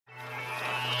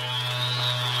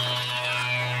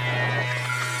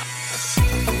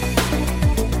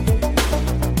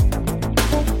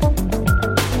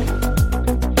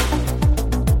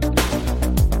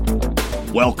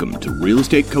Welcome to Real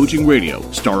Estate Coaching Radio,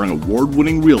 starring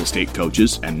award-winning real estate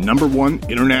coaches and #1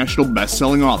 international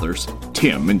best-selling authors,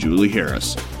 Tim and Julie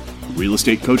Harris. Real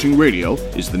Estate Coaching Radio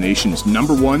is the nation's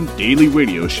 #1 daily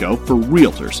radio show for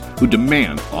realtors who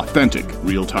demand authentic,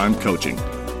 real-time coaching.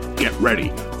 Get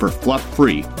ready for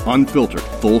fluff-free, unfiltered,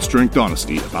 full-strength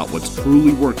honesty about what's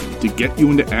truly working to get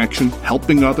you into action,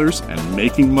 helping others, and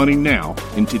making money now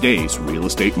in today's real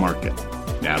estate market.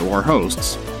 Now to our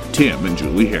hosts, Tim and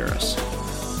Julie Harris.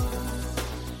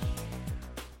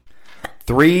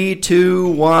 3, 2,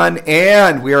 1,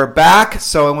 and we are back.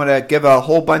 So I want to give a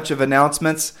whole bunch of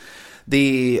announcements.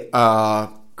 The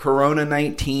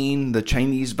Corona-19, the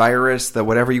Chinese virus, the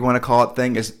whatever you want to call it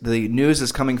thing, the news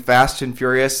is coming fast and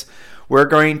furious. We're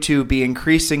going to be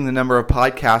increasing the number of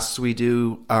podcasts we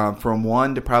do from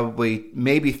 1 to probably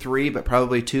maybe 3, but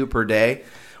probably 2 per day.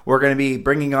 We're going to be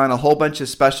bringing on a whole bunch of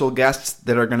special guests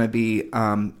that are going to be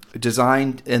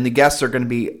designed, and the guests are going to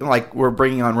be like we're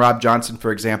bringing on Rob Johnson,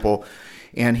 for example.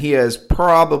 And he is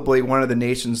probably one of the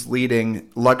nation's leading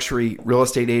luxury real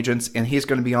estate agents, and he's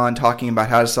going to be on talking about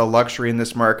how to sell luxury in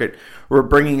this market. We're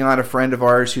bringing on a friend of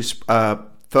ours who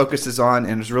focuses on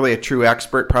and is really a true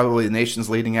expert, probably the nation's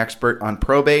leading expert on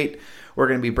probate. We're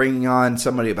going to be bringing on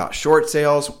somebody about short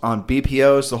sales, on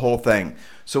BPOs, the whole thing.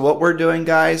 So what we're doing,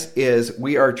 guys, is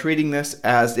we are treating this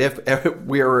as if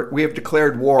we have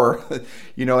declared war,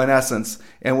 in essence.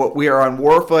 And what we are on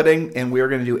war footing, and we are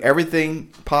going to do everything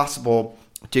possible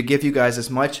to give you guys as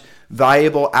much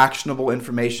valuable, actionable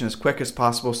information as quick as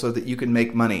possible so that you can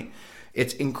make money.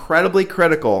 It's incredibly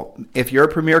critical, if you're a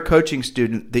Premier Coaching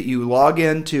student, that you log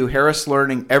into Harris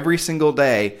Learning every single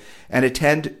day and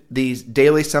attend these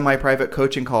daily semi-private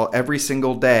coaching call every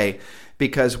single day,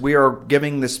 because we are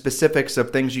giving the specifics of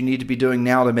things you need to be doing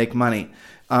now to make money.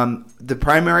 The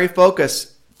primary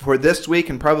focus for this week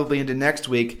and probably into next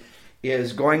week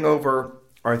is going over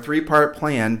our 3-part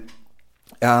plan,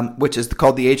 which is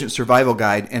called the Agent Survival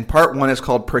Guide, and part 1 is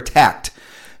called Protect.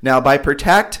 Now, by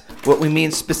Protect, what we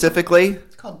mean specifically...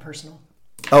 It's called Personal.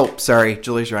 Oh, sorry,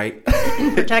 Julie's right.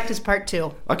 Protect is part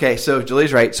 2. Okay, so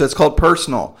Julie's right. So it's called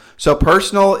Personal. So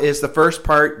Personal is the first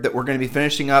part that we're going to be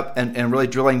finishing up and really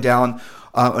drilling down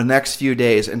the next few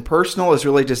days. And Personal is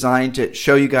really designed to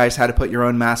show you guys how to put your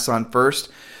own masks on first.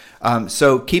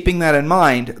 So keeping that in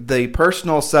mind, the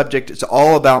Personal subject is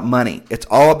all about money. It's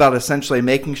all about essentially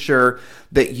making sure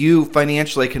that you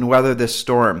financially can weather this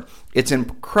storm. It's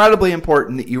incredibly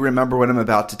important that you remember what I'm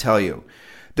about to tell you.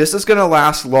 This is going to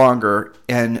last longer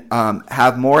and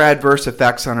have more adverse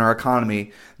effects on our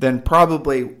economy than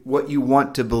probably what you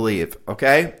want to believe.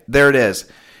 Okay? There it is.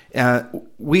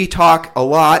 We talk a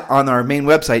lot on our main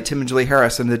website, Tim and Julie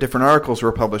Harris, and the different articles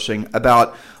we're publishing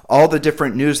about all the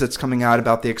different news that's coming out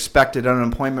about the expected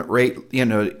unemployment rate,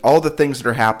 all the things that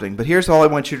are happening. But here's all I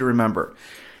want you to remember.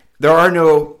 There are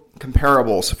no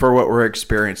comparables for what we're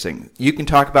experiencing. You can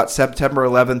talk about September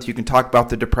 11th. You can talk about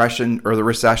the depression or the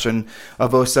recession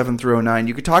of 07 through 09.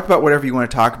 You can talk about whatever you want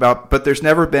to talk about, but there's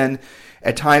never been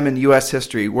a time in U.S.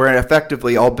 history where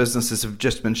effectively all businesses have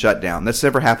just been shut down. That's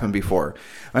never happened before.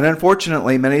 And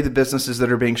unfortunately, many of the businesses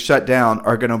that are being shut down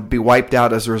are going to be wiped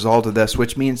out as a result of this,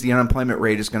 which means the unemployment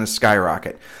rate is going to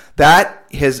skyrocket.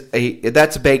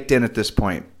 That's baked in at this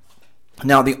point.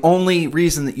 Now, the only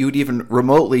reason that you would even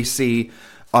remotely see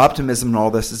optimism in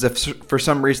all this is if for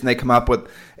some reason they come up with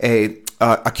a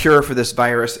cure for this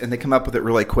virus and they come up with it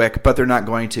really quick, but they're not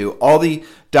going to. All the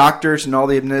doctors and all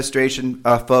the administration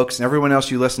folks and everyone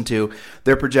else you listen to,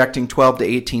 they're projecting 12 to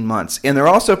 18 months. And they're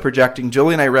also projecting,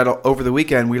 Julie and I read over the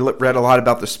weekend, we read a lot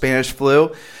about the Spanish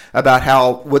flu, about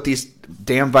how what these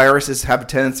damn viruses have a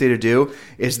tendency to do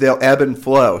is they'll ebb and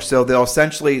flow. So they'll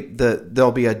essentially,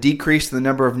 there'll be a decrease in the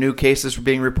number of new cases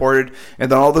being reported, and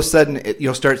then all of a sudden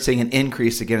you'll start seeing an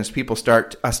increase again as people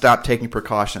stop taking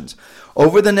precautions.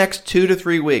 Over the next 2 to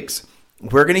 3 weeks,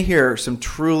 we're going to hear some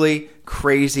truly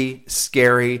crazy,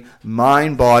 scary,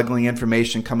 mind-boggling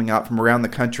information coming out from around the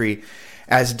country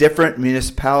as different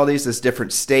municipalities, as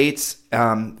different states,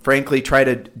 frankly, try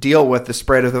to deal with the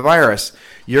spread of the virus.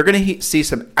 You're going to see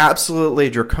some absolutely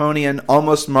draconian,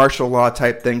 almost martial law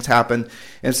type things happen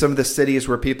in some of the cities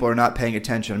where people are not paying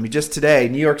attention. I mean, just today,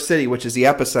 New York City, which is the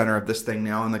epicenter of this thing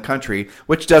now in the country,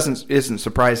 which isn't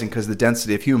surprising because of the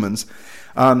density of humans.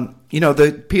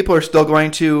 The people are still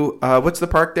going to, what's the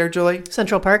park there, Julie?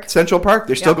 Central Park. Central Park.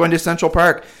 They're still going to Central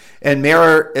Park. And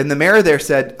the mayor there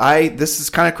said, this is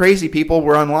kind of crazy, people.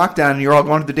 We're on lockdown and you're all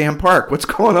going to the damn park. What's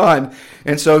going on?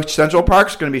 And so Central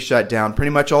Park's going to be shut down. Pretty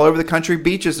much all over the country,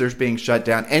 beaches are being shut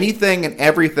down. Anything and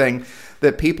everything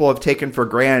that people have taken for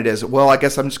granted is, well, I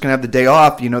guess I'm just going to have the day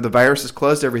off. The virus has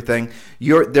closed everything.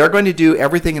 They're going to do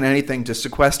everything and anything to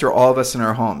sequester all of us in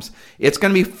our homes. It's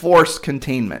going to be forced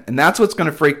containment, and that's what's going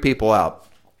to freak people out.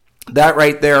 That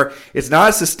right there is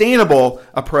not a sustainable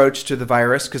approach to the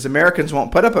virus because Americans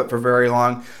won't put up it for very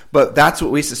long, but that's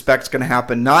what we suspect is going to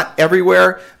happen. Not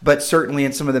everywhere, but certainly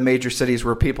in some of the major cities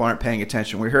where people aren't paying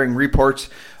attention. We're hearing reports.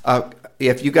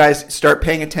 If you guys start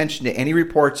paying attention to any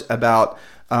reports about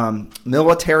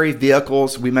military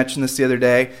vehicles, we mentioned this the other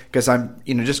day because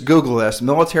just Google this,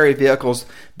 military vehicles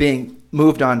being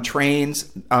moved on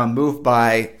trains, moved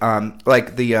by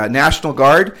like the National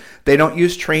Guard. They don't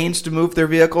use trains to move their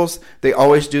vehicles. They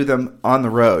always do them on the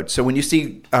road. So when you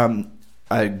see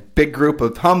a big group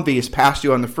of Humvees pass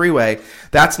you on the freeway,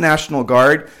 that's National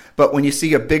Guard. But when you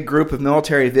see a big group of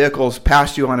military vehicles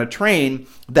pass you on a train,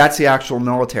 that's the actual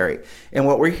military. And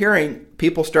what we're hearing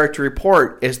people start to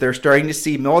report is they're starting to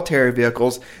see military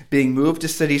vehicles being moved to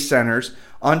city centers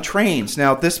on trains.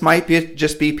 Now, this might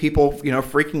just be people,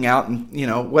 freaking out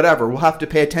and, whatever. We'll have to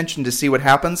pay attention to see what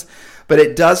happens. But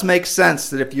it does make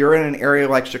sense that if you're in an area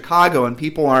like Chicago and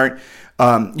people aren't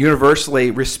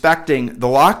universally respecting the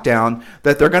lockdown,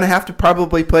 that they're going to have to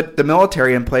probably put the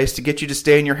military in place to get you to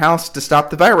stay in your house to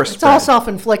stop the virus spread. All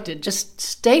self-inflicted. Just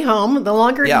stay home. The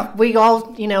longer we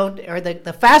all, or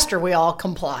the faster we all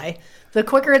comply, the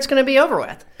quicker it's going to be over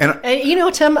with. And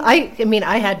Tim,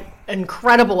 I had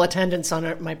incredible attendance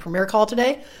on my premiere call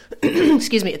today.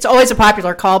 Excuse me. It's always a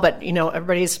popular call, but,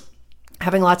 everybody's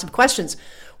having lots of questions.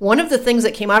 One of the things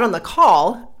that came out on the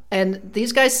call, and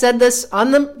these guys said this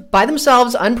on them by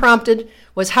themselves, unprompted,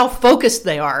 was how focused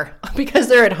they are because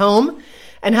they're at home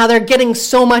and how they're getting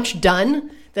so much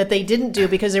done that they didn't do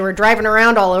because they were driving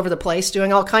around all over the place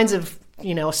doing all kinds of,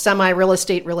 semi-real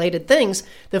estate related things.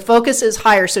 The focus is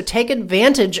higher. So take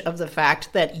advantage of the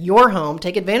fact that you're home.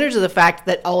 Take advantage of the fact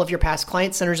that all of your past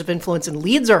client centers of influence and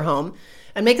leads are home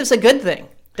and make this a good thing.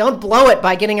 Don't blow it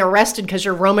by getting arrested because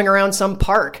you're roaming around some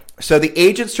park. So the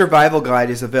Agent Survival Guide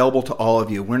is available to all of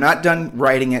you. We're not done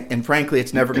writing it, and frankly,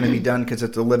 it's never going to be done because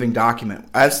it's a living document.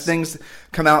 As things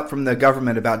come out from the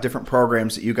government about different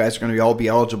programs that you guys are going to all be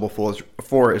eligible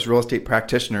for as real estate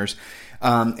practitioners,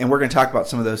 and we're going to talk about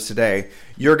some of those today,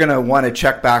 you're going to want to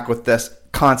check back with this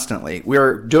constantly.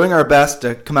 We're doing our best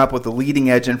to come up with the leading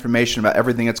edge information about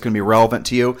everything that's going to be relevant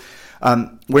to you.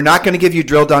 We're not going to give you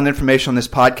drill down information on this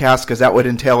podcast because that would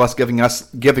entail us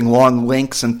giving long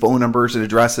links and phone numbers and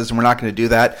addresses, and we're not going to do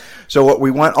that. So what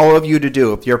we want all of you to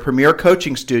do, if you're a Premier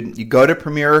coaching student, you go to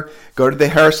Premier, go to the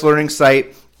Harris Learning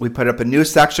site. We put up a new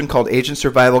section called Agent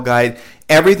Survival Guide.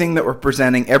 Everything that we're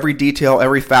presenting, every detail,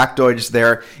 every factoid is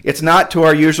there. It's not to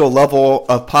our usual level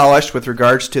of polish with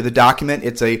regards to the document.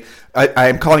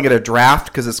 I'm calling it a draft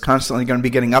because it's constantly going to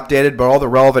be getting updated, but all the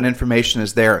relevant information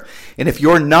is there. And if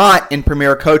you're not in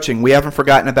Premier Coaching, we haven't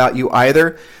forgotten about you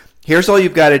either. Here's all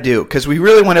you've got to do, because we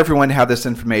really want everyone to have this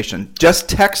information. Just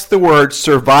text the word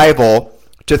survival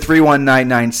to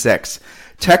 31996.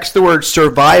 Text the word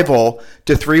survival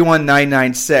to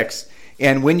 31996.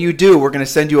 And when you do, we're going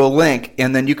to send you a link,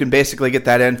 and then you can basically get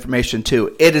that information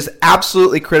too. It is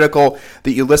absolutely critical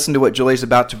that you listen to what Julie's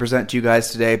about to present to you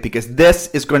guys today, because this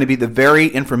is going to be the very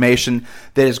information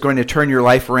that is going to turn your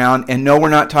life around. And no, we're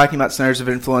not talking about centers of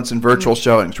influence and virtual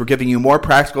showings. We're giving you more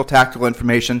practical, tactical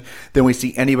information than we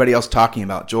see anybody else talking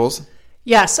about. Jules?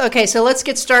 Yes. Okay, so let's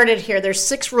get started here. There's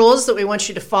 6 rules that we want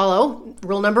you to follow.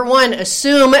 Rule number 1,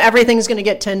 assume everything's going to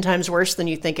get 10 times worse than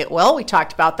you think it will. We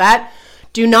talked about that.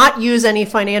 Do not use any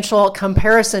financial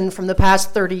comparison from the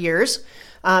past 30 years.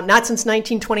 Not since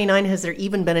 1929 has there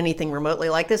even been anything remotely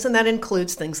like this, and that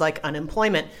includes things like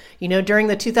unemployment. During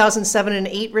the 2007 and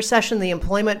 8 recession, the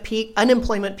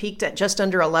unemployment peaked at just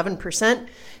under 11%.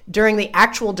 During the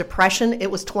actual depression, it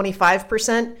was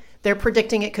 25%. They're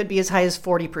predicting it could be as high as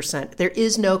 40%. There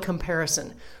is no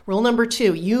comparison. Rule number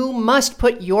 2, you must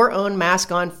put your own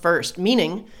mask on first,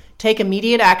 meaning take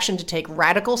immediate action to take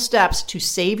radical steps to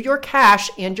save your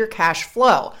cash and your cash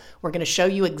flow. We're going to show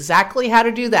you exactly how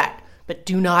to do that, but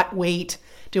do not wait.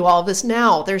 Do all of this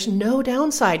now. There's no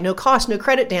downside, no cost, no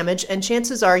credit damage, and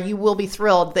chances are you will be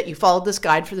thrilled that you followed this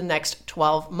guide for the next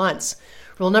 12 months.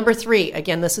 Rule number 3,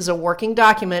 again, this is a working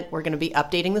document. We're going to be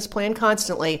updating this plan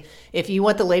constantly. If you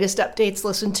want the latest updates,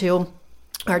 listen to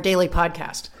our daily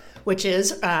podcast, which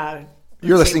is...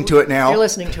 You're listening to it now. You're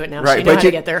listening to it now, right, so you know how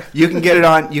to get there. You can get it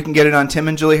on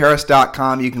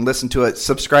timandjulieharris.com. You can listen to it,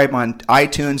 subscribe on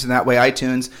iTunes, and that way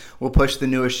iTunes will push the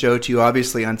newest show to you,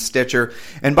 obviously on Stitcher.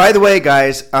 And by the way,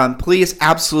 guys, please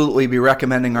absolutely be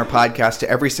recommending our podcast to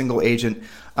every single agent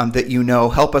that you know.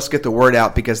 Help us get the word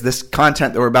out, because this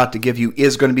content that we're about to give you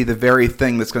is going to be the very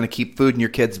thing that's going to keep food in your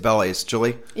kids' bellies.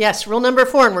 Julie? Yes, rule number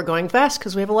 4, and we're going fast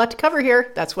because we have a lot to cover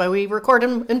here. That's why we record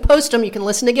them and post them. You can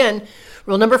listen again.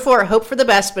 Rule number 4, hope for the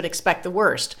best, but expect the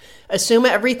worst. Assume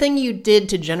everything you did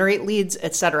to generate leads,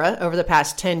 etc., over the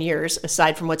past 10 years,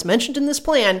 aside from what's mentioned in this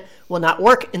plan, will not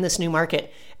work in this new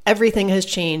market. Everything has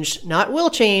changed, not will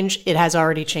change, it has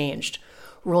already changed.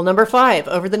 Rule number 5,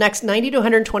 over the next 90 to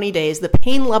 120 days, the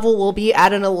pain level will be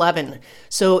at an 11.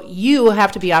 So you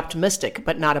have to be optimistic,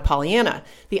 but not a Pollyanna.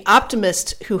 The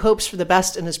optimist who hopes for the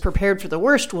best and is prepared for the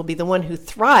worst will be the one who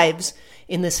thrives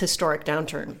in this historic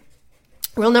downturn.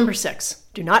 Rule number 6,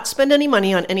 do not spend any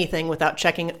money on anything without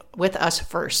checking with us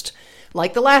first.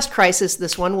 Like the last crisis,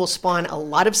 this one will spawn a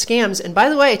lot of scams. And by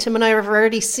the way, Tim and I have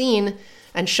already seen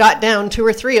and shot down 2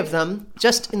 or 3 of them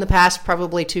just in the past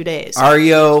probably 2 days.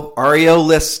 REO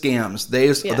list scams.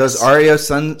 Those REO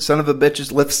son of a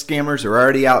bitches list scammers are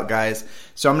already out, guys.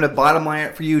 So I'm going to bottom line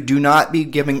it for you. Do not be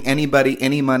giving anybody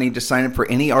any money to sign up for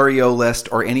any REO list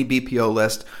or any BPO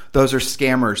list. Those are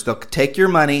scammers. They'll take your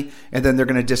money and then they're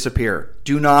going to disappear.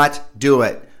 Do not do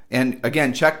it. And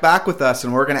again, check back with us,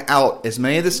 and we're going to out as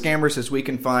many of the scammers as we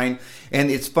can find. And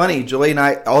it's funny, Julie and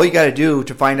I, all you got to do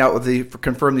to find out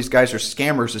confirm these guys are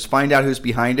scammers is find out who's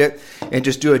behind it and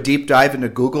just do a deep dive into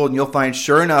Google, and you'll find,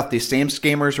 sure enough, these same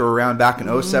scammers were around back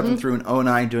in 07 through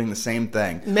 09 doing the same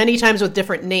thing. Many times with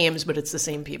different names, but it's the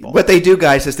same people. What they do,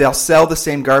 guys, is they'll sell the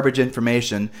same garbage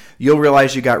information. You'll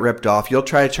realize you got ripped off. You'll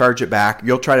try to charge it back.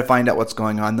 You'll try to find out what's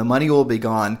going on. The money will be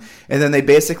gone. And then they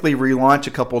basically relaunch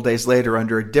a couple of days later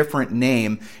under a different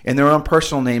name and their own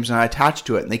personal names not attached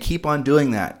to it. And they keep on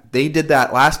doing that. They did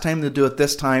that last time. They'll do it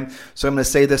this time. So I'm going to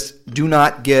say this. Do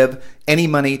not give any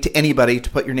money to anybody to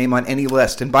put your name on any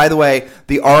list. And by the way,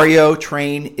 the REO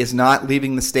train is not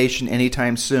leaving the station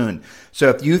anytime soon. So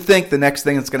if you think the next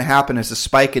thing that's going to happen is a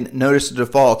spike in notice of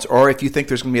defaults, or if you think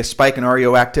there's going to be a spike in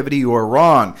REO activity, you are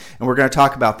wrong. And we're going to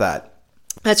talk about that.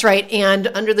 That's right. And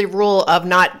under the rule of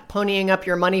not ponying up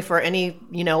your money for any,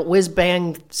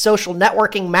 whiz-bang social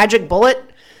networking magic bullet,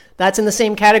 that's in the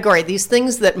same category. These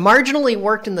things that marginally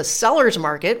worked in the seller's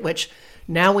market, which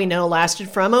now we know lasted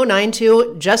from 09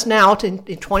 to just now to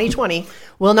 2020,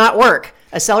 will not work.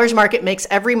 A seller's market makes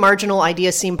every marginal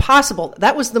idea seem possible.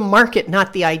 That was the market,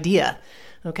 not the idea.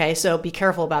 Okay, so be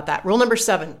careful about that. Rule number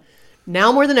 7.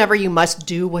 Now more than ever, you must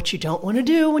do what you don't want to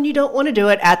do when you don't want to do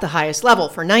it at the highest level.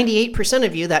 For 98%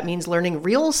 of you, that means learning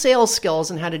real sales skills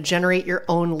and how to generate your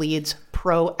own leads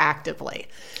proactively.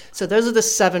 So those are the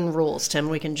 7 rules, Tim.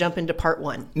 We can jump into part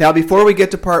 1. Now, before we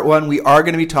get to part 1, we are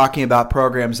going to be talking about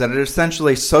programs that are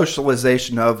essentially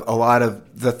socialization of a lot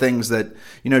of the things that,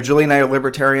 Julie and I are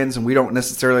libertarians, and we don't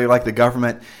necessarily like the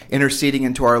government interceding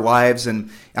into our lives. And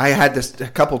I had a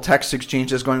couple text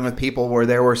exchanges going with people where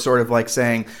they were sort of like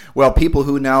saying, well, people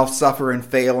who now suffer and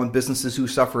fail and businesses who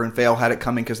suffer and fail had it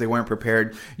coming because they weren't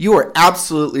prepared. You are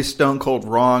absolutely stone cold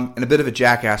wrong and a bit of a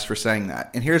jackass for saying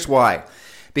that. And here's why.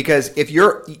 Because if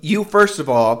you first of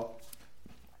all,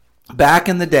 back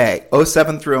in the day,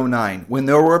 07 through 09, when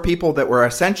there were people that were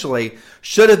essentially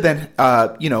should have been,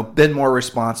 been more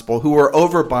responsible, who were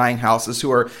overbuying houses, who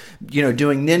are,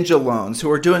 doing ninja loans, who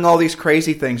are doing all these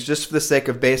crazy things just for the sake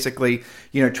of basically,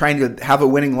 trying to have a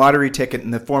winning lottery ticket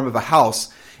in the form of a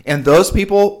house. And those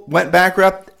people went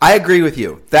bankrupt. I agree with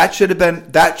you. That should have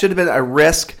been a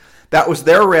risk. That was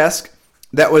their risk.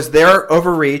 That was their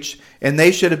overreach, and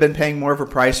they should have been paying more of a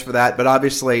price for that. But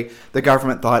obviously, the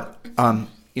government thought,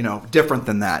 different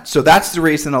than that. So that's the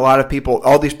reason a lot of people,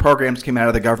 all these programs came out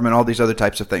of the government, all these other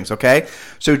types of things, okay?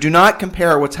 So do not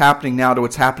compare what's happening now to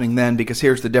what's happening then, because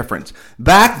here's the difference.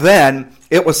 Back then,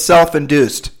 it was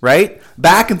self-induced, right?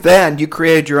 Back then, you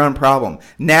created your own problem.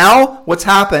 Now, what's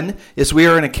happened is we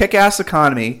are in a kick-ass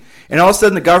economy, and all of a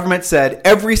sudden the government said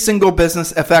every single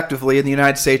business effectively in the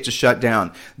United States is shut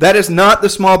down. That is not the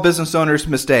small business owner's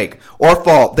mistake or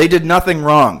fault. They did nothing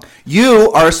wrong.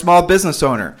 You are a small business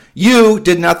owner. You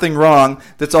did nothing wrong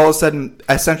that's all of a sudden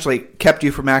essentially kept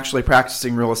you from actually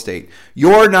practicing real estate.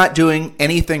 You're not doing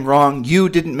anything wrong. You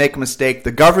didn't make a mistake.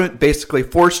 The government basically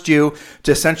forced you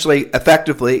to essentially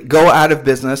effectively go out of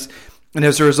business. And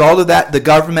as a result of that, the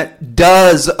government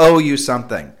does owe you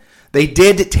something. They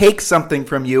did take something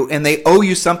from you, and they owe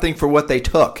you something for what they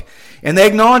took. And they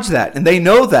acknowledge that, and they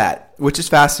know that, which is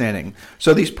fascinating.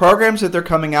 So these programs that they're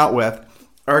coming out with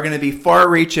are going to be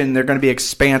far-reaching. They're going to be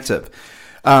expansive.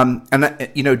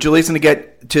 Julie's going to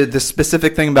get to the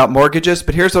specific thing about mortgages,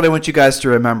 but here's what I want you guys to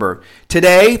remember.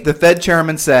 Today, the Fed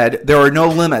chairman said there are no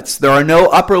limits. There are no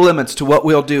upper limits to what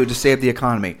we'll do to save the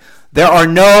economy. There are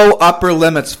no upper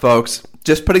limits, folks.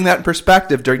 just putting that in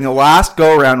perspective, during the last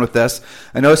go around with this,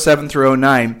 in 07 through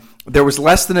 09, there was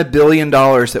less than $1 billion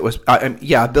that was,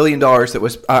 $1 billion that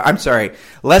was,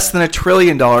 less than $1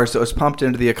 trillion that was pumped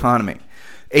into the economy.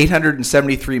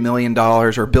 $873 million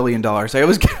or $1 billion.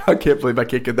 I can't believe I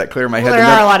can't get that clear in my head. There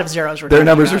are a lot of zeros. Their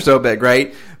numbers are so big,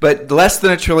 right? But less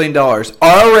than $1 trillion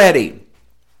already.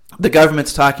 The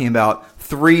government's talking about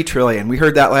 $3 trillion. We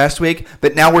heard that last week,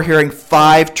 but now we're hearing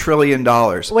 $5 trillion,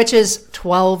 which is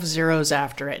 12 zeros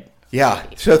after it. Yeah.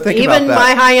 So think about that. Even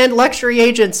my high-end luxury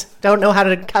agents don't know how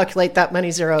to calculate that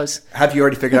many zeros. Have you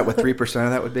already figured out what 3%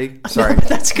 of that would be? Sorry. No,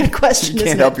 that's a good question. You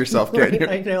can't help yourself, can you?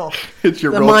 I know. It's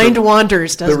your the mind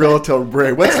wanders, doesn't it? The relative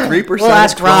brain. What's 3%? We'll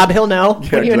ask Rob. He'll know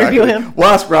when you interview him. We'll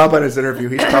ask Rob on his interview.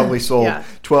 He's probably sold a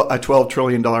 $12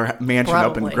 trillion mansion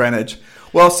up in Greenwich.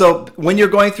 Well, so when you're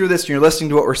going through this and you're listening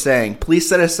to what we're saying, please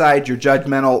set aside your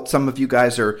judgmental. Some of you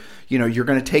guys are, you're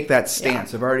going to take that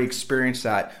stance. I've already experienced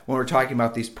that when we're talking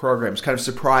about these programs. Kind of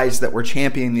surprised that we're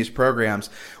championing these programs.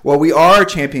 Well, we are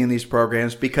championing these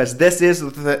programs because this is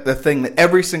the thing that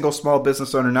every single small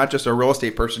business owner, not just a real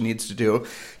estate person, needs to do.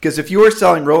 Because if you were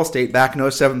selling real estate back in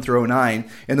 07 through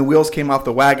 09 and the wheels came off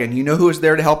the wagon, you know who was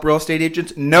there to help real estate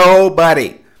agents?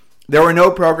 Nobody. There were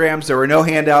no programs, there were no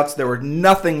handouts, there were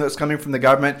nothing that was coming from the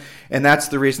government, and that's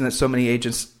the reason that so many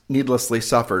agents needlessly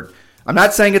suffered. I'm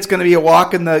not saying it's going to be a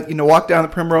walk down the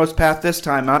primrose path this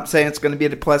time. I'm not saying it's going to be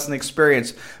a pleasant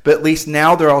experience, but at least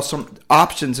now there are some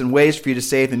options and ways for you to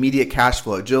save immediate cash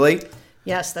flow. Julie?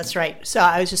 Yes, that's right. So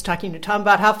I was just talking to Tom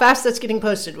about how fast that's getting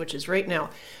posted, which is right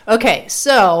now. Okay,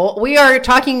 so we are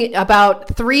talking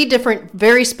about 3 different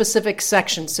very specific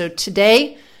sections. So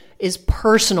today is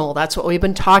personal. That's what we've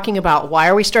been talking about. Why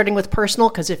are we starting with personal?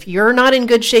 Because if you're not in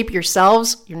good shape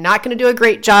yourselves, you're not going to do a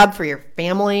great job for your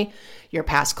family, your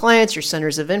past clients, your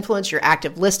centers of influence, your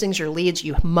active listings, your leads.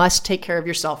 You must take care of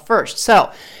yourself first.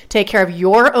 So take care of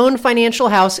your own financial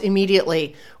house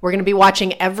immediately. We're going to be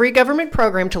watching every government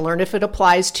program to learn if it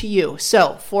applies to you.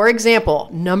 So, for example,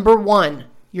 number 1,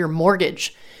 your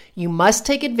mortgage. You must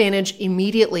take advantage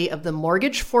immediately of the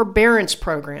mortgage forbearance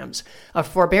programs. A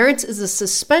forbearance is a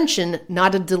suspension,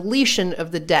 not a deletion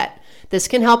of the debt. This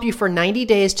can help you for 90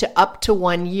 days to up to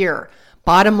 1 year.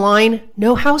 Bottom line,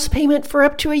 no house payment for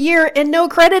up to a year and no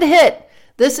credit hit.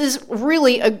 This is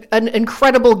really an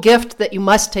incredible gift that you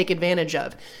must take advantage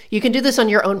of. You can do this on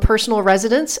your own personal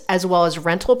residence as well as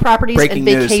rental properties and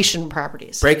vacation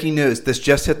properties. Breaking news. This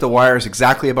just hit the wires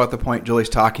exactly about the point Julie's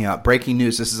talking about. Breaking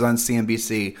news. This is on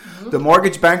CNBC. Mm-hmm. The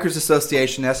Mortgage Bankers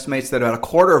Association estimates that about a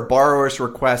quarter of borrowers'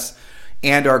 requests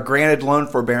and are granted loan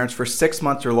forbearance for 6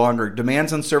 months or longer.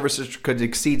 Demands on services could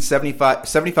exceed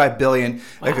 $75 billion.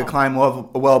 Wow. It could climb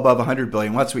well above $100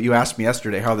 billion. Well, that's what you asked me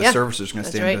yesterday, how the services are going to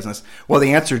stay in business. Well,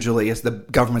 the answer, Julie, is the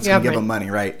government's going to give them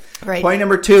money, right? Point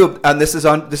number 2, and this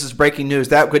is breaking news.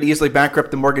 That could easily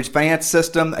bankrupt the mortgage finance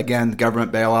system. Again,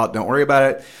 government bailout, don't worry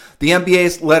about it. The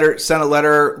MBA sent a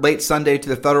letter late Sunday to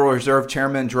the Federal Reserve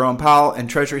Chairman Jerome Powell and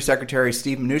Treasury Secretary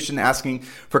Steve Mnuchin asking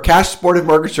for cash-supported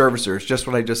mortgage servicers, just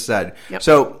what I just said. Yep.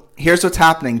 So here's what's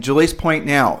happening. Julie's point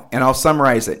now, and I'll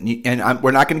summarize it. And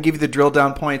we're not going to give you the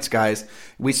drill-down points, guys.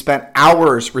 We spent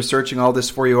hours researching all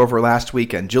this for you over last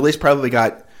weekend. Julie's probably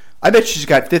I bet she's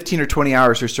got 15 or 20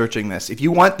 hours researching this. If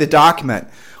you want the document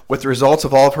with the results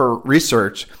of all of her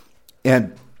research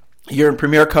and you're in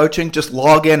Premier Coaching, just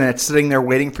log in and it's sitting there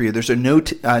waiting for you. There's a new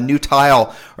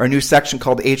tile or a new section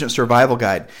called Agent Survival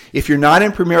Guide. If you're not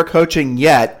in Premier Coaching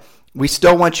yet, we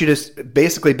still want you to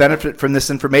basically benefit from this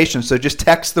information. So just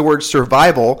text the word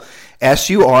survival,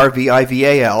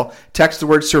 SURVIVAL, text the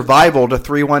word survival to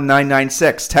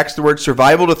 31996. Text the word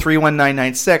survival to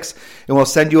 31996 and we'll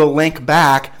send you a link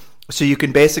back so you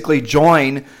can basically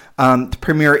join the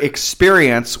Premier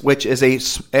Experience, which is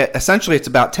essentially it's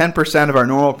about 10% of our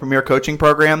normal Premier Coaching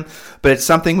program, but it's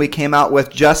something we came out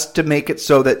with just to make it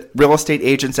so that real estate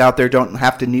agents out there don't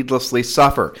have to needlessly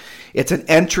suffer. It's an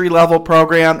entry-level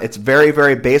program. It's very,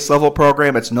 very base-level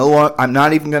program. I'm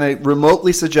not even going to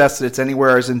remotely suggest that it's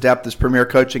anywhere as in-depth as Premier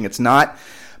Coaching. It's not.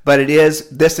 But it is,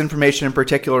 this information in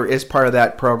particular is part of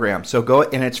that program. So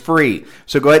and it's free.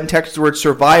 So go ahead and text the word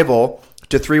survival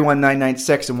to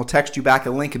 31996 and we'll text you back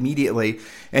a link immediately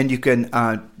and you can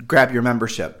grab your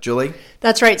membership. Julie?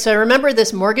 That's right. So remember,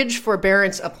 this mortgage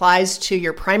forbearance applies to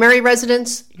your primary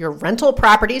residence, your rental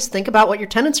properties. Think about what your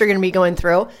tenants are going to be going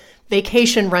through.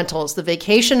 Vacation rentals. The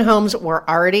vacation homes were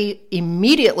already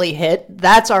immediately hit.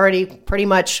 That's already pretty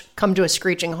much come to a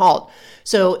screeching halt.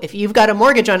 So if you've got a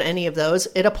mortgage on any of those,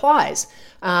 it applies.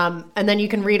 And then you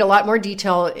can read a lot more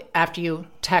detail after you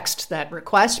text that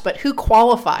request. But who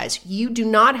qualifies? You do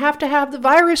not have to have the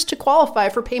virus to qualify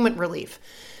for payment relief.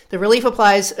 The relief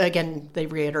applies, again, they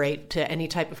reiterate, to any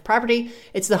type of property.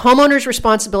 It's the homeowner's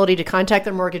responsibility to contact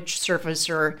their mortgage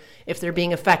servicer if they're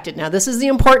being affected. Now, this is the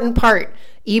important part.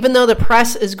 Even though the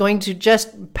press is going to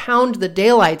just pound the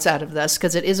daylights out of this,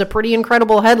 because it is a pretty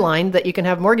incredible headline that you can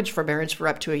have mortgage forbearance for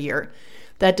up to a year,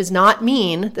 that does not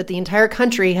mean that the entire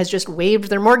country has just waived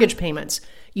their mortgage payments.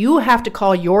 You have to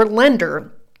call your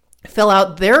lender, fill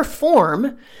out their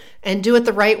form, and do it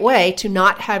the right way to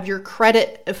not have your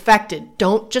credit affected.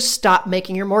 Don't just stop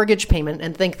making your mortgage payment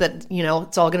and think that,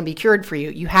 it's all going to be cured for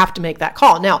you. You have to make that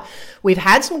call. Now, we've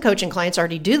had some coaching clients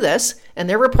already do this, and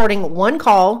they're reporting one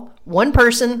call, one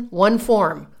person, one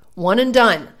form, one and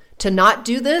done. To not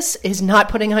do this is not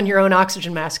putting on your own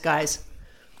oxygen mask, guys.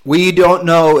 We don't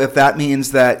know if that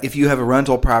means that if you have a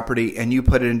rental property and you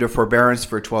put it into forbearance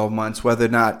for 12 months, whether or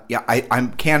not, I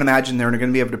can't imagine they're going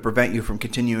to be able to prevent you from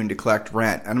continuing to collect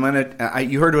rent.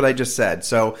 And you heard what I just said.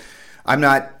 So I'm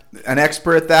not an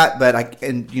expert at that, but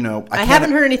I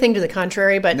haven't heard anything to the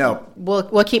contrary, but no.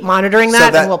 We'll keep monitoring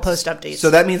that and we'll post updates. So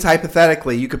that means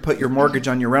hypothetically, you could put your mortgage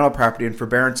on your rental property in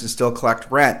forbearance and still collect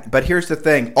rent. But here's the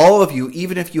thing. All of you,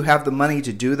 even if you have the money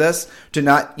to do this,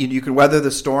 you can weather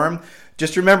the storm.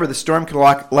 Just remember, the storm can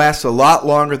last a lot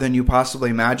longer than you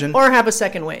possibly imagine. Or have a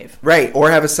second wave. Right,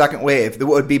 or have a second wave. That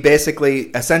would be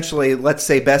essentially, let's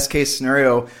say best case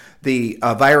scenario, the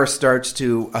virus starts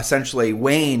to essentially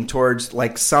wane towards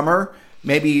like summer,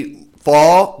 maybe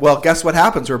fall. Well, guess what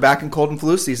happens? We're back in cold and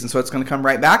flu season, so it's going to come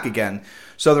right back again.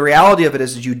 So the reality of it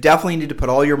is you definitely need to put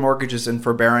all your mortgages in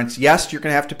forbearance. Yes, you're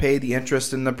going to have to pay the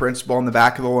interest and the principal on the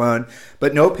back of the loan,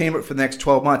 but no payment for the next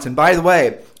 12 months. And by the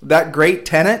way, that great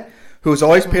tenant who's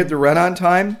always paid the rent on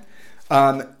time,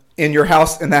 in your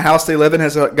house, in the house they live in,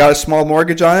 has got a small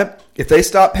mortgage on it. If they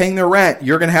stop paying their rent,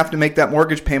 you're going to have to make that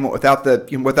mortgage payment without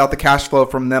the cash flow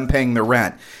from them paying their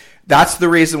rent. That's the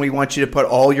reason we want you to put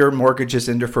all your mortgages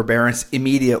into forbearance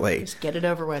immediately. Just get it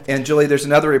over with. And Julie, there's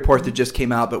another report that just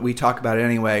came out, but we talk about it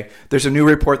anyway. There's a new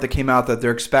report that came out that they're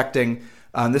expecting.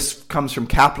 This comes from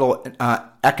Capital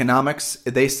Economics.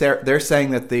 They're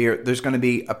saying that there's going to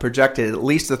be a projected at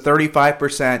least a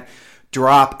 35%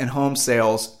 drop in home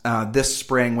sales this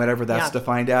spring, whatever that's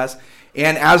defined as.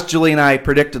 And as Julie and I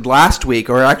predicted last week,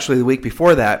 or actually the week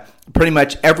before that, all the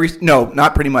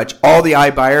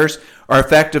iBuyers are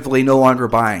effectively no longer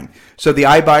buying. So the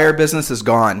iBuyer business is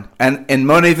gone, and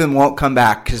many of them won't come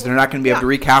back because they're not going to be able to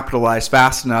recapitalize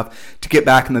fast enough to get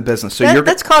back in the business. So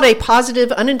that's called a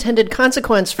positive unintended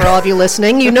consequence for all of you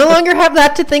listening. You no longer have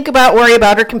that to think about, worry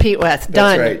about, or compete with.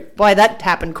 Done. That's right. Boy, that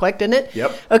happened quick, didn't it?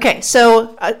 Yep. Okay,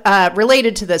 so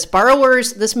related to this,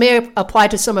 borrowers, this may apply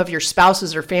to some of your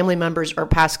spouses or family members or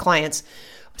past clients.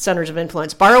 Centers of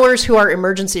influence. Borrowers who are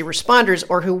emergency responders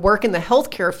or who work in the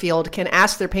healthcare field can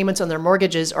ask their payments on their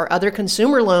mortgages or other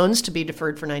consumer loans to be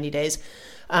deferred for 90 days.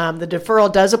 The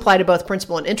deferral does apply to both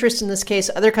principal and interest in this case.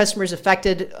 Other customers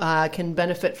affected can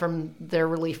benefit from their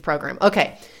relief program.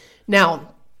 Okay,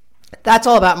 now that's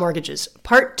all about mortgages.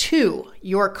 Part 2,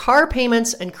 your car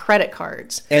payments and credit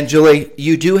cards. And Julie,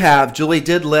 Julie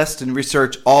did list and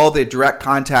research all the direct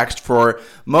contacts for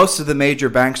most of the major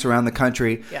banks around the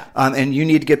country. Yeah. And you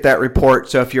need to get that report.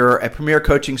 So if you're a Premier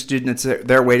Coaching student, it's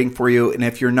there waiting for you. And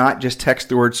if you're not, just text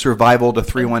the word survival to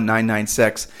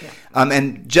 31996. Yeah.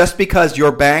 And just because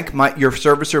your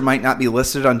servicer might not be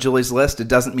listed on Julie's list, it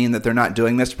doesn't mean that they're not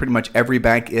doing this. Pretty much every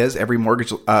bank is, every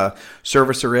mortgage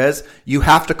servicer is. You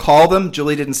have to call them.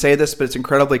 Julie didn't say this, but it's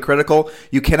incredibly critical.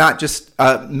 You cannot just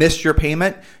miss your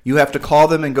payment. You have to call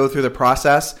them and go through the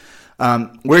process.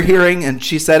 We're hearing, and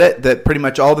she said it, that pretty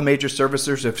much all the major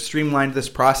servicers have streamlined this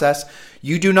process.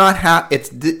 You do not have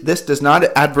this does not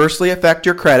adversely affect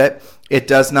your credit. It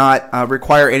does not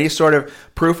require any sort of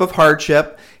proof of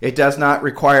hardship. It does not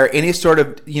require any sort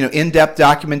of in-depth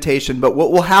documentation. But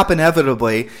what will happen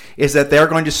inevitably is that they're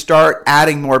going to start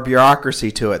adding more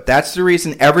bureaucracy to it. That's the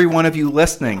reason every one of you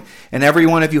listening and every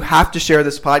one of you have to share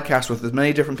this podcast with as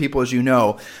many different people as you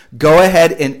know. Go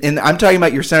ahead and I'm talking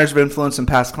about your centers of influence and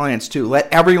past clients too.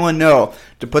 Let everyone know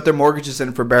to put their mortgages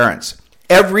in forbearance.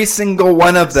 Every single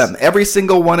one of them, every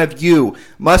single one of you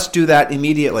must do that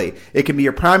immediately. It can be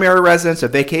your primary residence, a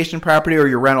vacation property, or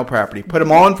your rental property. Put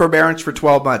them all in forbearance for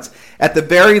 12 months. At the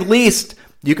very least,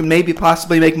 you can maybe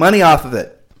possibly make money off of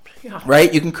it,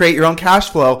 right? You can create your own cash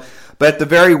flow. But at the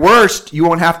very worst, you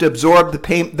won't have to absorb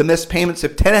the missed payments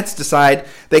if tenants decide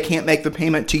they can't make the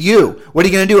payment to you. What are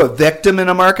you going to do, a victim in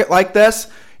a market like this?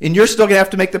 And you're still going to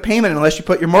have to make the payment unless you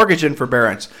put your mortgage in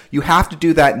forbearance. You have to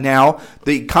do that now.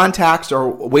 The contacts are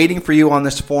waiting for you on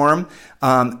this form.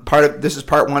 This is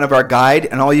part 1 of our guide.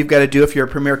 And all you've got to do if you're a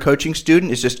Premier Coaching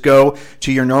student is just go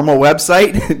to your normal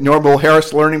website, normal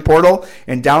Harris Learning Portal,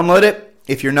 and download it.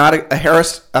 If you're not a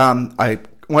Harris,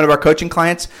 one of our coaching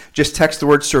clients, just text the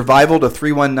word survival to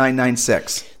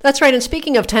 31996. That's right. And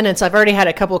speaking of tenants, I've already had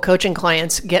a couple of coaching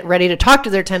clients get ready to talk to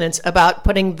their tenants about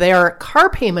putting their car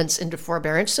payments into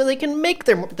forbearance so they can make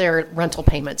their rental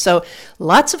payment. So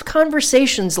lots of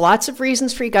conversations, lots of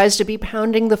reasons for you guys to be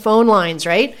pounding the phone lines,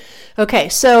 right? Okay,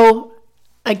 so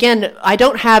again, I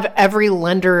don't have every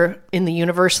lender in the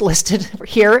universe listed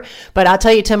here, but I'll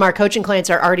tell you, Tim, our coaching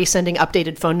clients are already sending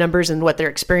updated phone numbers and what their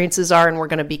experiences are, and we're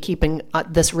going to be keeping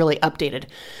this really updated.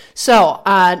 So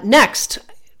next,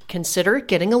 consider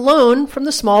getting a loan from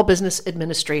the Small Business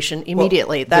Administration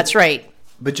immediately. That's right.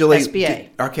 But Julie, SBA.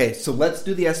 Okay, so let's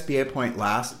do the SBA point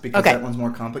last because that one's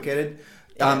more complicated.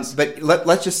 But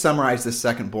let's just summarize this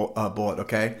second bullet,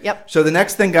 okay? Yep. So the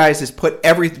next thing, guys, is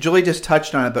Julie just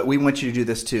touched on it, but we want you to do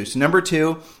this too. So number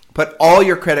 2, put all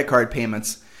your credit card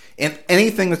payments and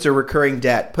anything that's a recurring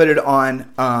debt, put it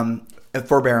on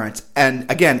forbearance. And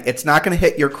again, it's not going to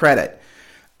hit your credit.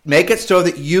 Make it so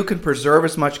that you can preserve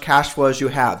as much cash flow as you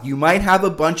have. You might have a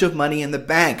bunch of money in the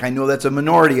bank. I know that's a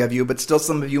minority of you, but still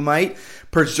some of you might.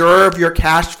 Preserve your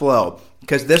cash flow.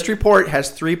 Because this report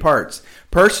has 3 parts: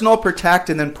 personal,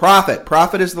 protect, and then profit.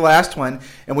 Profit is the last one,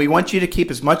 and we want you to keep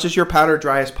as much as your powder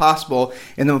dry as possible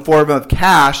in the form of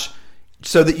cash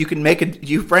so that you can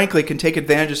you frankly can take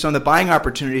advantage of some of the buying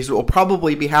opportunities that will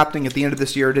probably be happening at the end of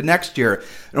this year to next year.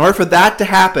 In order for that to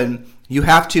happen, you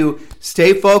have to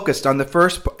stay focused on the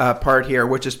first part here,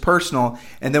 which is personal,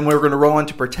 and then we're going to roll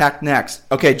into protect next.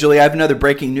 Okay, Julie, I have another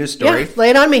breaking news story. Yeah, lay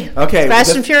it on me. Okay.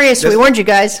 Fast and Furious, we warned you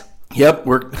guys. Yep,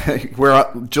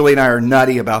 Julie and I are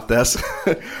nutty about this.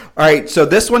 All right, so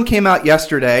this one came out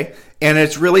yesterday, and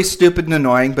it's really stupid and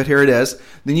annoying, but here it is.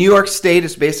 The New York State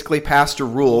has basically passed a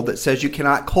rule that says you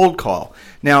cannot cold call.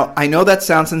 Now, I know that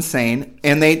sounds insane,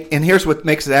 and here's what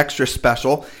makes it extra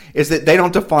special, is that they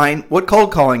don't define what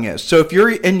cold calling is. So if you're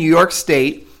in New York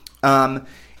State,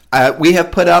 we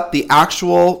have put up the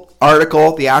actual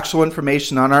article, the actual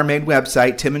information on our main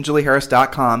website,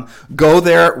 timandjulieharris.com. Go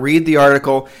there, read the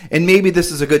article, and maybe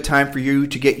this is a good time for you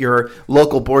to get your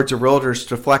local boards of realtors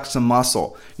to flex some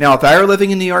muscle. Now, if I were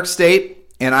living in New York State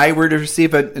and I were to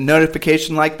receive a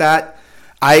notification like that,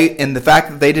 and the fact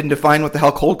that they didn't define what the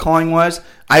hell cold calling was,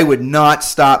 I would not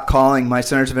stop calling my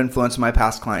centers of influence and my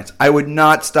past clients. I would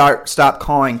not stop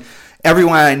calling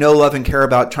everyone I know, love, and care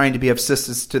about, trying to be of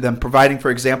assistance to them, providing, for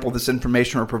example, this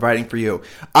information we're providing for you.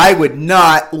 I would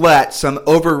not let some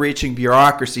overreaching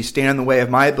bureaucracy stand in the way of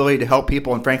my ability to help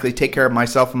people and, frankly, take care of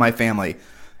myself and my family.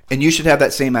 And you should have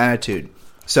that same attitude.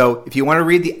 So if you want to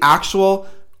read the actual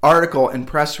article and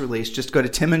press release, just go to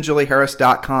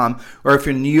timandjulieharris.com, or if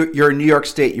you're in New York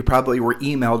State, you probably were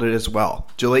emailed it as well.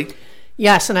 Julie?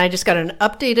 Yes, and I just got an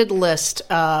updated list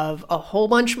of a whole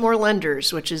bunch more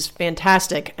lenders, which is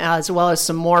fantastic, as well as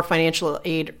some more financial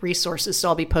aid resources. So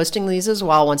I'll be posting these as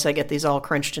well once I get these all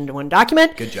crunched into one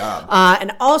document. Good job.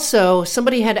 And also,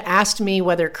 somebody had asked me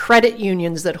whether credit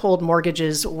unions that hold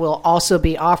mortgages will also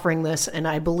be offering this, and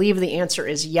I believe the answer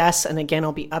is yes. And again,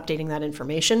 I'll be updating that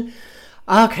information.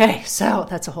 Okay, so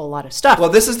that's a whole lot of stuff. Well,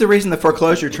 this is the reason the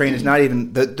foreclosure train is not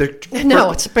even...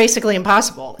 No, it's basically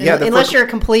impossible. Yeah, unless you're a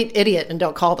complete idiot and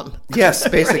don't call them. Yes,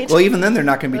 basically. Right? Well, even then, they're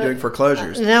not going to be doing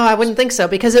foreclosures. No, I wouldn't think so,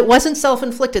 because it wasn't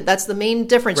self-inflicted. That's the main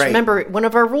difference. Right. Remember, one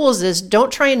of our rules is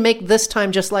don't try and make this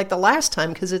time just like the last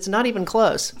time, because it's not even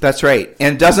close. That's right.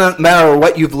 And it doesn't matter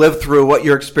what you've lived through, what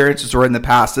your experiences were in the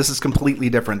past. This is completely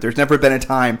different. There's never been a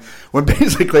time when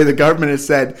basically the government has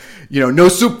said, no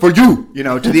soup for you,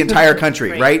 to the entire country.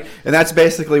 Right? And that's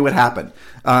basically what happened.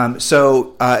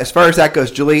 So as far as that goes,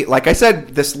 Julie, like I said,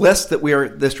 this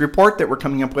report that we're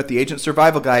coming up with, the Agent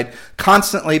Survival Guide,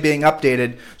 constantly being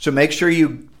updated. So make sure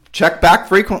you check back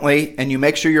frequently and you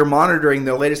make sure you're monitoring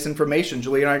the latest information.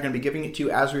 Julie and I are going to be giving it to you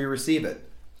as we receive it.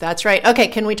 That's right. Okay,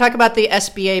 can we talk about the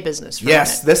SBA business for a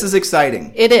minute? This is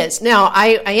exciting. It is. Now,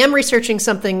 I am researching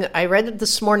something. I read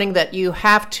this morning that you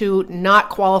have to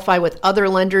not qualify with other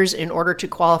lenders in order to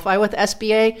qualify with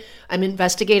SBA. I'm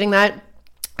investigating that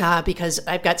because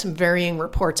I've got some varying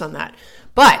reports on that.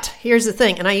 But here's the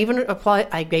thing, and I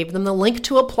gave them the link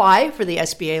to apply for the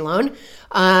SBA loan.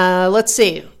 Let's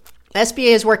see.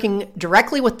 SBA is working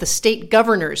directly with the state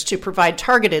governors to provide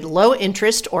targeted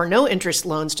low-interest or no-interest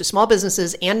loans to small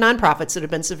businesses and nonprofits that have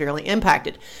been severely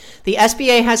impacted. The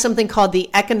SBA has something called the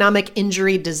Economic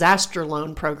Injury Disaster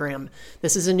Loan Program.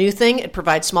 This is a new thing. It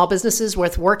provides small businesses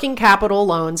with working capital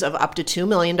loans of up to $2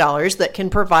 million that can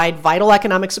provide vital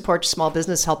economic support to small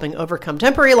business, helping overcome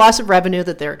temporary loss of revenue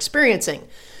that they're experiencing.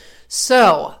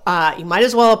 So you might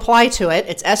as well apply to it.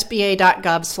 It's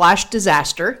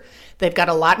sba.gov/disaster. They've got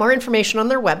a lot more information on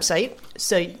their website.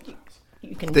 So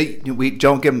you can. We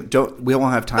don't give them. We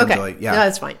won't have time. Okay, Really. Yeah, no,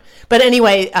 that's fine. But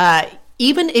anyway,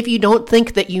 even if you don't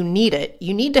think that you need it,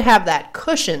 you need to have that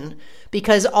cushion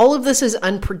because all of this is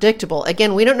unpredictable.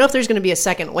 Again, we don't know if there's going to be a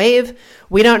second wave.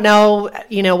 We don't know,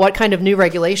 what kind of new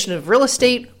regulation of real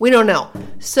estate. We don't know.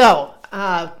 So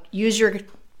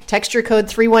text your code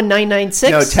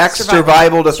 31996. No, text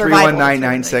survival to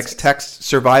 31996. Text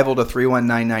survival to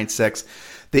 31996.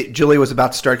 Julie was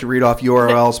about to start to read off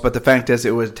URLs, but the fact is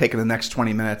it would take the next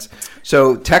 20 minutes.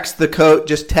 So text the code,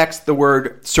 just text the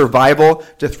word survival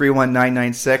to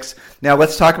 31996. Now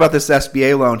let's talk about this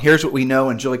SBA loan. Here's what we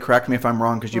know, and Julie, correct me if I'm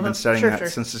wrong because you've been studying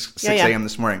since 6 a.m.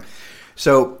 this morning.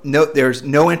 So there's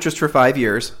no interest for 5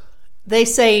 years. They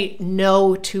say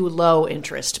no to low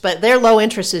interest, but their low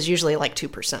interest is usually like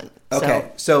 2%.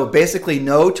 Okay, so basically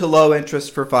no to low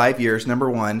interest for 5 years, number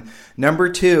one. Number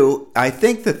two, I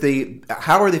think that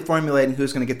how are they formulating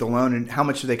who's going to get the loan and how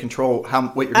much do they control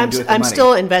what you're going to do with the money? I'm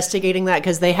still investigating that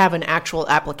because they have an actual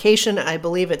application. I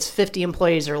believe it's 50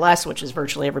 employees or less, which is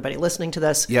virtually everybody listening to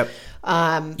this. Yep.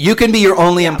 You can be your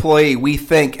only employee, we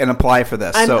think, and apply for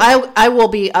this. I will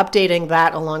be updating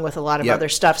that along with a lot of other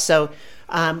stuff. So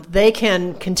they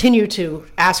can continue to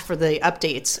ask for the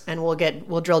updates, and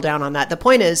we'll drill down on that. The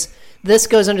point is, this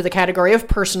goes under the category of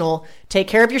personal. Take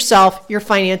care of yourself, your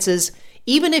finances.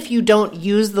 Even if you don't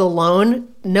use the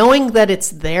loan, knowing that it's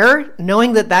there,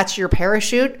 knowing that that's your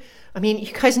parachute. I mean,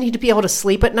 you guys need to be able to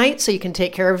sleep at night so you can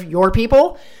take care of your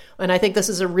people. And I think this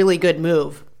is a really good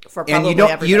move. And you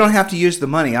don't have to use the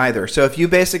money either. So if you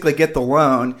basically get the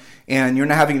loan and you're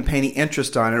not having to pay any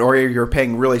interest on it, or you're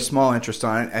paying really small interest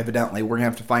on it, evidently, we're going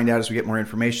to have to find out as we get more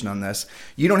information on this.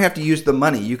 You don't have to use the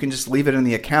money. You can just leave it in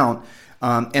the account.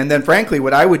 And then, frankly,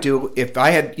 what I would do if I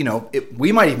had,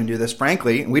 we might even do this,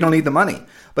 frankly, we don't need the money.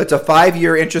 But it's a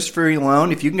 5-year interest-free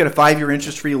loan. If you can get a 5-year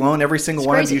interest-free loan, every single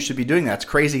one of you should be doing that. It's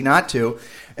crazy not to.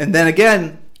 And then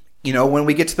again, when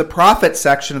we get to the profit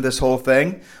section of this whole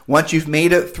thing, once you've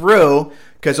made it through,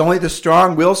 because only the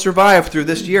strong will survive through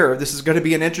this year. This is going to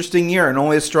be an interesting year, and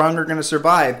only the strong are going to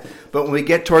survive. But when we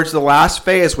get towards the last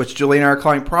phase, which Julie and I are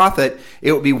calling profit,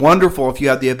 it would be wonderful if you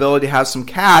had the ability to have some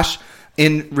cash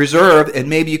in reserve, and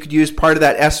maybe you could use part of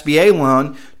that SBA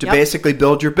loan to basically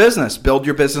build your business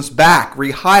back,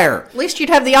 rehire. At least you'd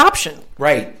have the option.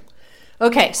 Right.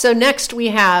 Okay, so next we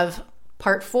have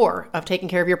part 4 of taking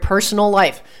care of your personal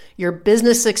life, your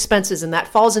business expenses, and that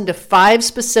falls into 5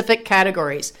 specific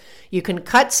categories. You can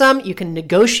cut some, you can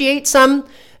negotiate some,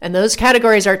 and those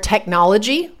categories are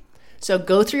technology. So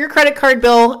go through your credit card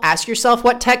bill, ask yourself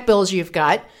what tech bills you've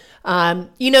got.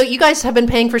 You guys have been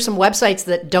paying for some websites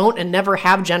that don't and never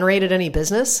have generated any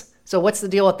business. So what's the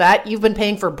deal with that? You've been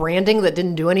paying for branding that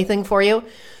didn't do anything for you.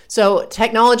 So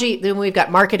technology, then we've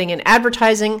got marketing and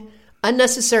advertising,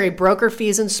 unnecessary broker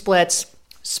fees and splits,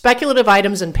 speculative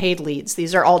items, and paid leads.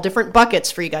 These are all different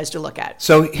buckets for you guys to look at.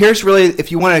 So here's really,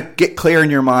 if you want to get clear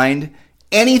in your mind,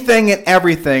 anything and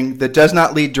everything that does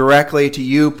not lead directly to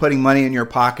you putting money in your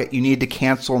pocket, you need to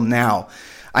cancel now.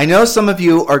 I know some of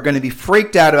you are going to be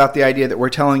freaked out about the idea that we're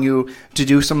telling you to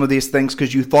do some of these things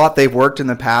because you thought they've worked in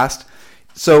the past.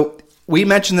 So we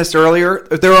mentioned this earlier.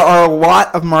 There are a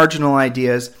lot of marginal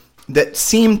ideas that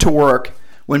seem to work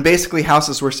when basically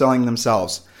houses were selling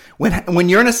themselves. When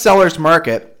you're in a seller's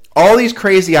market, all these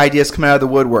crazy ideas come out of the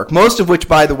woodwork, most of which,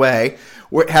 by the way,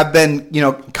 have been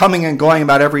coming and going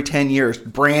about every 10 years,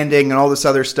 branding and all this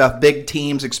other stuff, big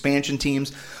teams, expansion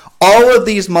teams. All of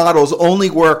these models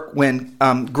only work when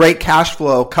great cash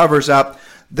flow covers up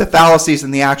the fallacies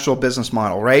in the actual business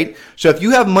model, right? So if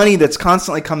you have money that's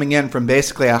constantly coming in from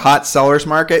basically a hot seller's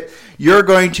market, you're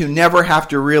going to never have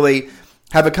to really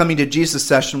have a coming to Jesus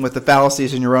session with the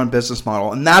fallacies in your own business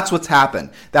model. And that's what's happened.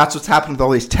 That's what's happened with all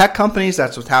these tech companies.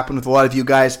 That's what's happened with a lot of you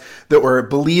guys that were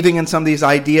believing in some of these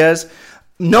ideas.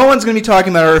 No one's going to be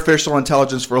talking about artificial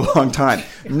intelligence for a long time.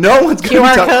 No one's going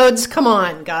to QR codes, come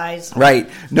on, guys. Right.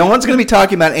 No one's going to be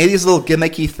talking about any of these little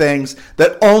gimmicky things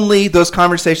those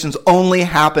conversations only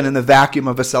happen in the vacuum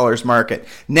of a seller's market.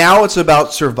 Now it's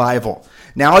about survival.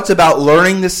 Now it's about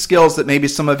learning the skills that maybe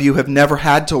some of you have never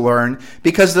had to learn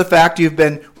because of the fact you've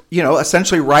been,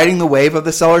 essentially riding the wave of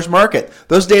the seller's market.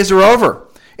 Those days are over,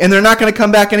 and they're not going to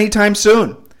come back anytime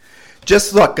soon.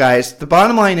 Just look, guys, the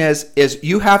bottom line is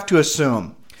you have to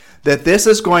assume that this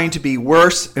is going to be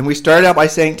worse, and we started out by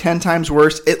saying 10 times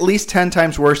worse, at least 10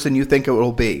 times worse than you think it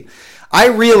will be. I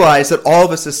realize that all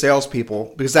of us as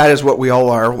salespeople, because that is what we all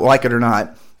are, like it or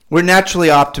not, We're naturally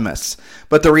optimists.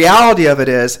 But the reality of it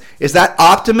is that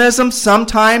optimism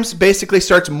sometimes basically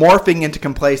starts morphing into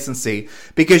complacency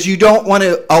because you don't want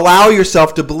to allow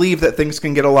yourself to believe that things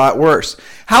can get a lot worse.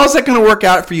 How is that going to work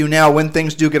out for you now when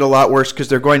things do get a lot worse, because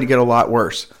they're going to get a lot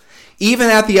worse? Even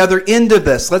at the other end of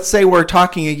this, let's say we're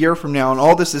talking a year from now and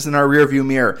all this is in our rearview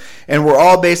mirror and we're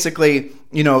all basically,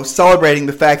 celebrating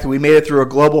the fact that we made it through a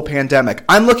global pandemic.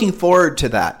 I'm looking forward to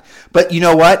that. But you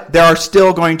know what? There are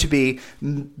still going to be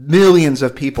millions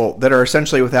of people that are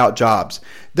essentially without jobs.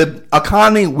 The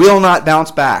economy will not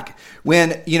bounce back.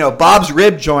 When, Bob's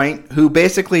Rib Joint, who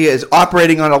basically is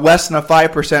operating on a less than a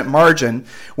 5% margin,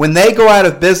 when they go out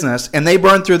of business and they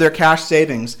burn through their cash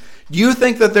savings, do you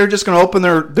think that they're just going to open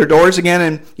their doors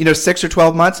again in 6 or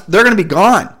 12 months? They're going to be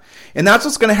gone. And that's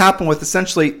what's going to happen with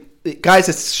essentially, guys,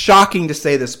 it's shocking to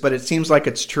say this, but it seems like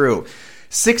it's true.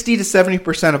 60 to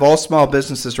 70% of all small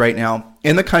businesses right now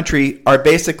in the country are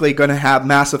basically going to have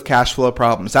massive cash flow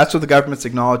problems. That's what the government's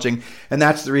acknowledging, and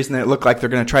that's the reason that it looked like they're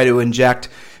going to try to inject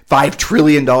 $5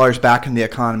 trillion back in the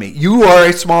economy. You are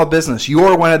a small business. You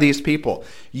are one of these people.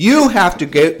 You have to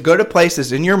go to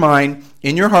places in your mind,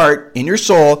 in your heart, in your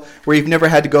soul, where you've never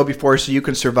had to go before so you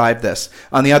can survive this.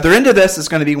 On the other end of this is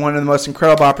going to be one of the most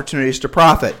incredible opportunities to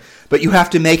profit, but you have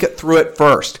to make it through it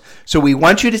first. So we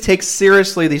want you to take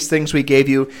seriously these things we gave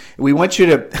you. We want you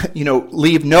to,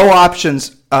 leave no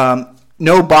options,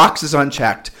 no boxes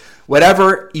unchecked.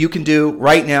 Whatever you can do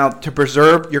right now to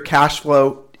preserve your cash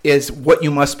flow is what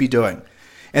you must be doing.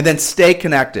 And then stay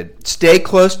connected. Stay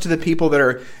close to the people that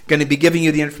are going to be giving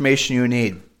you the information you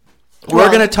need. We're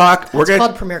going to talk. It's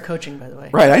called Premier Coaching, by the way.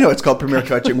 Right, I know it's called Premier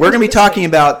Coaching. We're going to be talking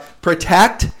about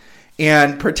protect,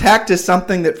 and protect is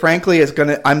something that, frankly, is going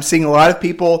to. I'm seeing a lot of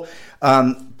people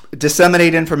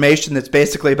disseminate information that's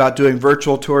basically about doing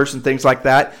virtual tours and things like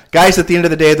that. Guys, at the end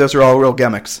of the day, those are all real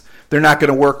gimmicks. They're not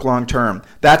going to work long term.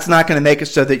 That's not going to make it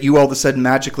so that you all of a sudden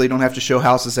magically don't have to show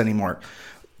houses anymore.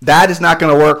 That is not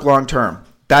going to work long term.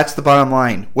 That's the bottom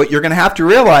line. What you're going to have to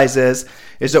realize is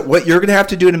that what you're going to have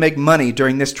to do to make money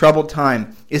during this troubled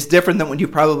time is different than what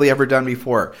you've probably ever done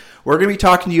before. We're going to be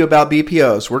talking to you about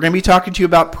BPOs. We're going to be talking to you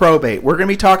about probate. We're going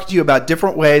to be talking to you about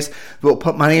different ways that will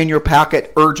put money in your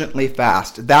pocket urgently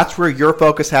fast. That's where your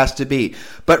focus has to be.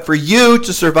 But for you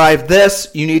to survive this,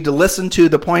 you need to listen to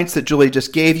the points that Julie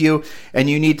just gave you, and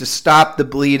you need to stop the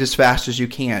bleed as fast as you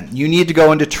can. You need to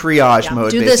go into triage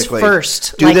mode, basically. Do this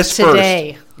first. Do this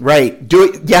today. First. Right. Do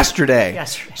it yesterday.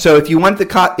 So if you want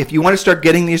to start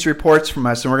getting these reports from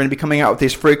us, and we're going to be coming out with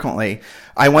these frequently,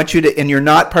 I want you to, and you're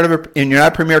not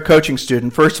a Premier Coaching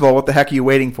student, first of all, what the heck are you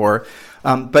waiting for?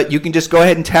 But you can just go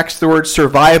ahead and text the word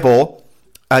survival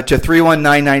to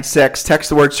 31996. Text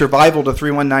the word survival to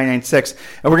 31996.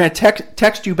 And we're going to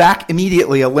text you back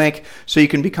immediately a link so you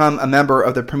can become a member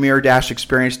of the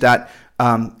Premier-Experience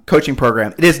coaching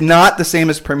program. It is not the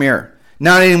same as Premier.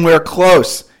 Not anywhere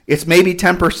close. It's maybe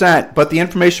 10%, but the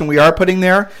information we are putting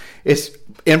there is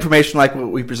information like what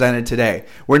we presented today.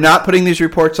 We're not putting these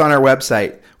reports on our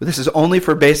website. This is only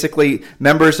for basically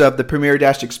members of the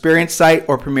Premier-Experience site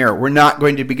or Premier. We're not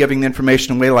going to be giving the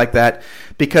information away like that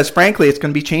because, frankly, it's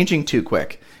going to be changing too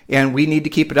quick. And we need to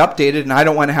keep it updated, and I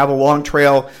don't want to have a long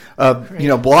trail of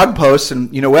blog posts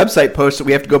and website posts that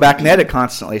we have to go back and edit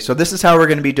constantly. So this is how we're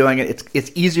going to be doing it.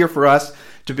 It's easier for us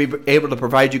to be able to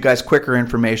provide you guys quicker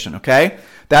information, okay?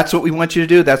 That's what we want you to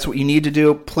do. That's what you need to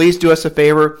do. Please do us a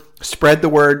favor. Spread the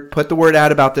word. Put the word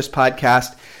out about this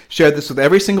podcast. Share this with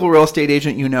every single real estate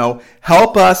agent you know.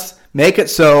 Help us make it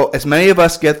so as many of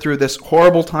us get through this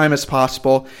horrible time as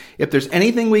possible. If there's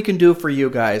anything we can do for you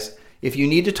guys, if you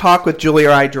need to talk with Julie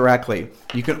or I directly,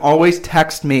 you can always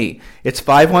text me. It's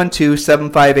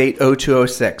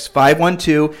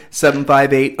 512-758-0206.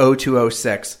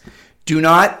 512-758-0206. Do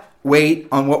not wait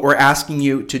on what we're asking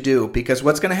you to do, because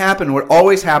what's going to happen, what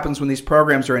always happens when these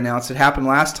programs are announced, it happened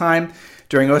last time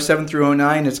during 07 through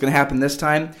 09, it's going to happen this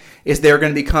time, is they're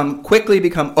going to quickly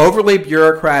become overly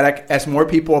bureaucratic as more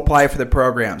people apply for the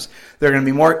programs. It's going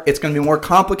to be more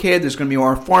complicated, there's going to be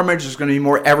more formage, there's going to be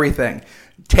more everything.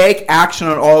 Take action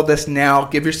on all of this now.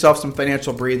 Give yourself some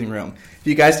financial breathing room. If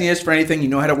you guys need us for anything, you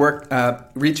know how to work,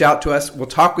 reach out to us. We'll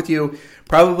talk with you.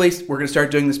 Probably, we're going to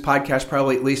start doing this podcast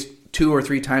probably at least 2 or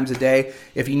 3 times a day.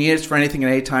 If you need us for anything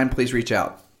at any time, please reach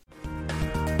out.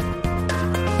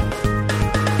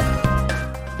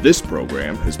 This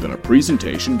program has been a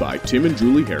presentation by Tim and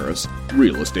Julie Harris,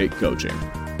 Real Estate Coaching.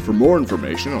 For more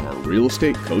information on our real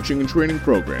estate coaching and training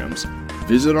programs,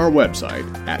 visit our website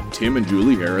at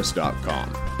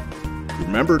timandjulieharris.com.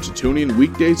 Remember to tune in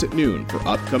weekdays at noon for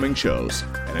upcoming shows.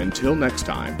 And until next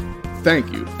time,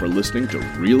 thank you for listening to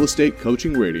Real Estate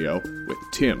Coaching Radio with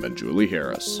Tim and Julie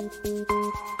Harris.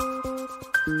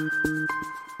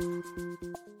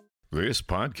 This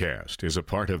podcast is a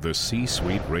part of the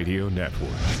C-Suite Radio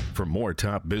Network. For more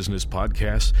top business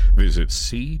podcasts, visit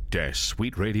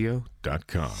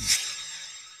c-suiteradio.com.